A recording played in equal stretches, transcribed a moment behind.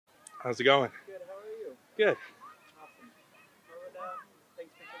How's it going? Good. How are you? Good. Awesome. How would,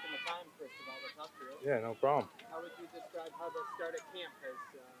 thanks for taking the time, first of all, to talk through it. Yeah, no problem. How would you describe how the start at camp has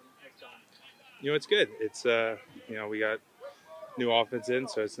gone? It's good. It's we got new offense in,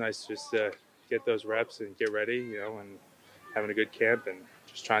 so it's nice just to get those reps and get ready, and having a good camp and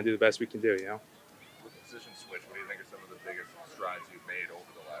just trying to do the best we can do. With the position switch, what do you think are some of the biggest strides you've made over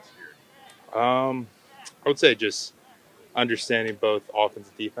the last year? I would say just understanding both offense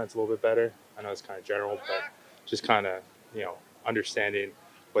and defense a little bit better. I know it's kind of general, but just kind of understanding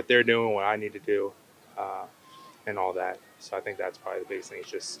what they're doing, what I need to do, uh, and all that. So I think that's probably the biggest thing is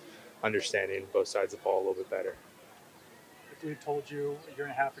just understanding both sides of the ball a little bit better. If we had told you a year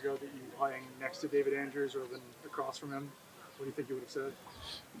and a half ago that you'd be playing next to David Andrews or than across from him, what do you think you would have said?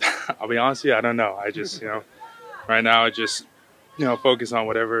 I'll be honest with you, I don't know. I just, right now I just, focus on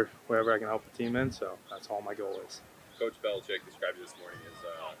whatever I can help the team in. So that's all my goal is. Coach Belichick described you this morning as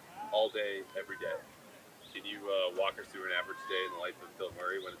all day, every day. Can you walk us through an average day in the life of Bill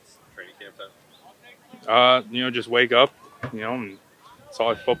Murray when it's training camp time? Just wake up, and it's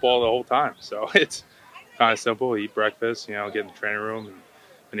all football the whole time. So it's kind of simple. Eat breakfast, get in the training room. And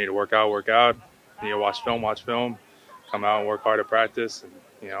if I need to work out, work out. I need to watch film. Come out and work hard at practice. And,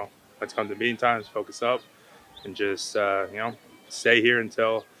 let's come to meeting times, focus up, and just, stay here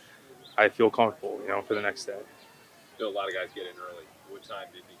until I feel comfortable, for the next day. A lot of guys get in early. What time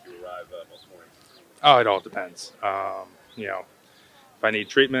do you think you arrive most mornings? Oh, it all depends. If I need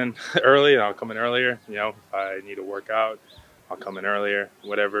treatment early, I'll come in earlier. If I need to work out, I'll come in earlier.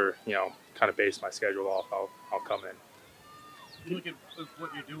 Whatever, kind of base my schedule off, I'll come in. You look at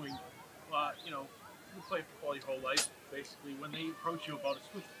what you're doing, you play football your whole life, basically. When they approach you about a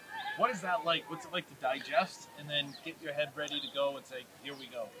switch, what is that like? What's it like to digest and then get your head ready to go and say, here we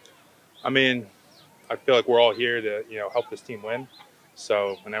go? I mean, I feel like we're all here to, help this team win.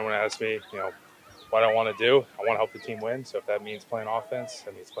 So when anyone asks me, what I want to do, I want to help the team win. So if that means playing offense,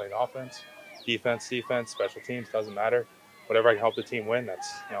 that means playing offense. Defense, special teams, doesn't matter. Whatever I can help the team win, that's,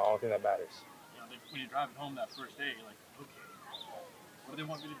 all thing that matters. When you're driving home that first day, you're like, okay, what do they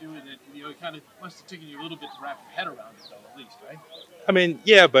want me to do? And it kind of must have taken you a little bit to wrap your head around it, though, at least, right? I mean,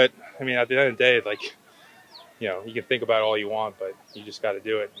 yeah, but at the end of the day, like, you can think about it all you want, but you just got to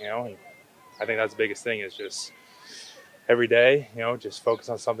do it, And I think that's the biggest thing is just every day, just focus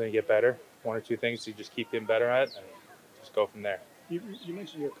on something to get better. One or two things you just keep getting better at and just go from there. You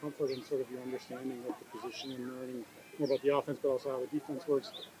mentioned your comfort and sort of your understanding of the position and learning more about the offense, but also how the defense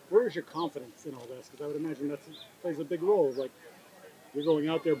works. Where is your confidence in all this? Because I would imagine that plays a big role. Like you're going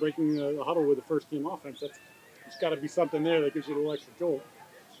out there breaking the huddle with the first team offense. There's got to be something there that gives you a little extra jolt.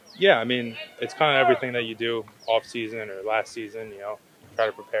 Yeah, I mean, it's kind of everything that you do off season or last season, try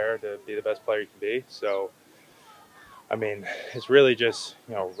to prepare to be the best player you can be. So, I mean, it's really just,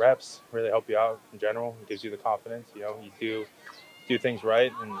 reps really help you out in general. It gives you the confidence, you do things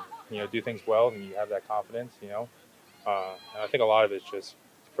right and, do things well and you have that confidence, and I think a lot of it's just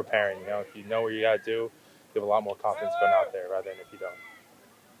preparing, if you know what you got to do, you have a lot more confidence going out there rather than if you don't.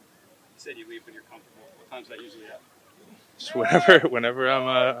 You said you leave when you're comfortable. What time's that usually at? Just whenever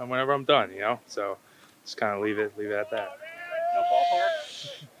I'm done, so just kind of leave it at that. No ballpark?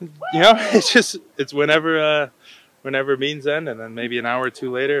 It's whenever meetings end, and then maybe an hour or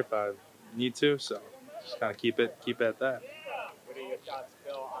two later if I need to. So just kind of keep it at that. What are your thoughts,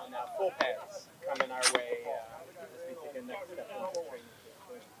 Bill, on full pads coming our way as we take a next step into training?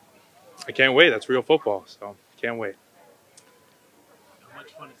 I can't wait. That's real football, so can't wait. How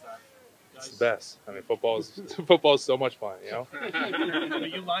much fun is that? It's the best. I mean, football is so much fun, You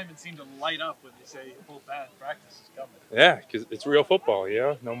linemen seem to light up when they say full pad practice is coming. Yeah, because it's real football,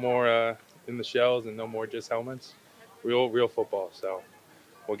 No more in the shells and no more just helmets. Real football. So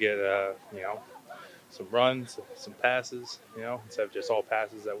we'll get some runs, some passes, instead of just all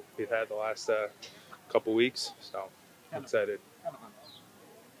passes that we've had the last couple weeks. So I'm excited. Kind of a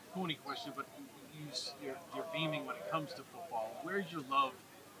corny question, but you're beaming when it comes to football. Where's your love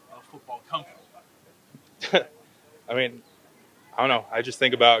of football come from? I mean, I don't know. I just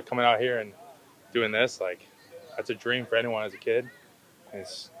think about coming out here and doing this. Like, that's a dream for anyone as a kid.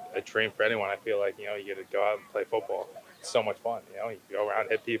 It's a dream for anyone. I feel like, you get to go out and play football. It's so much fun, You go around,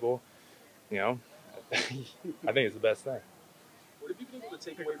 hit people, I think it's the best thing. What have you been able to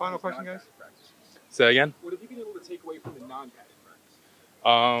take away Final from question, guys? practice? Say that again? What have you been able to take away from the non-padded practice?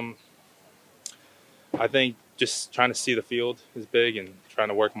 I think just trying to see the field is big and trying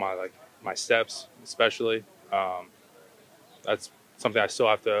to work my steps, especially. That's something I still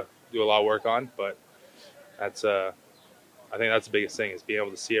have to do a lot of work on, but that's I think that's the biggest thing is being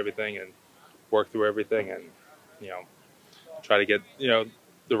able to see everything and work through everything and try to get the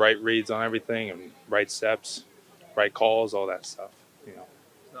the right reads on everything and right steps, right calls, all that stuff. You know.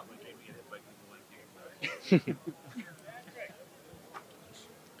 It's not my game to get hit by people like you.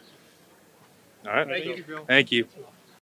 All right. Thank you, Bill. Thank you.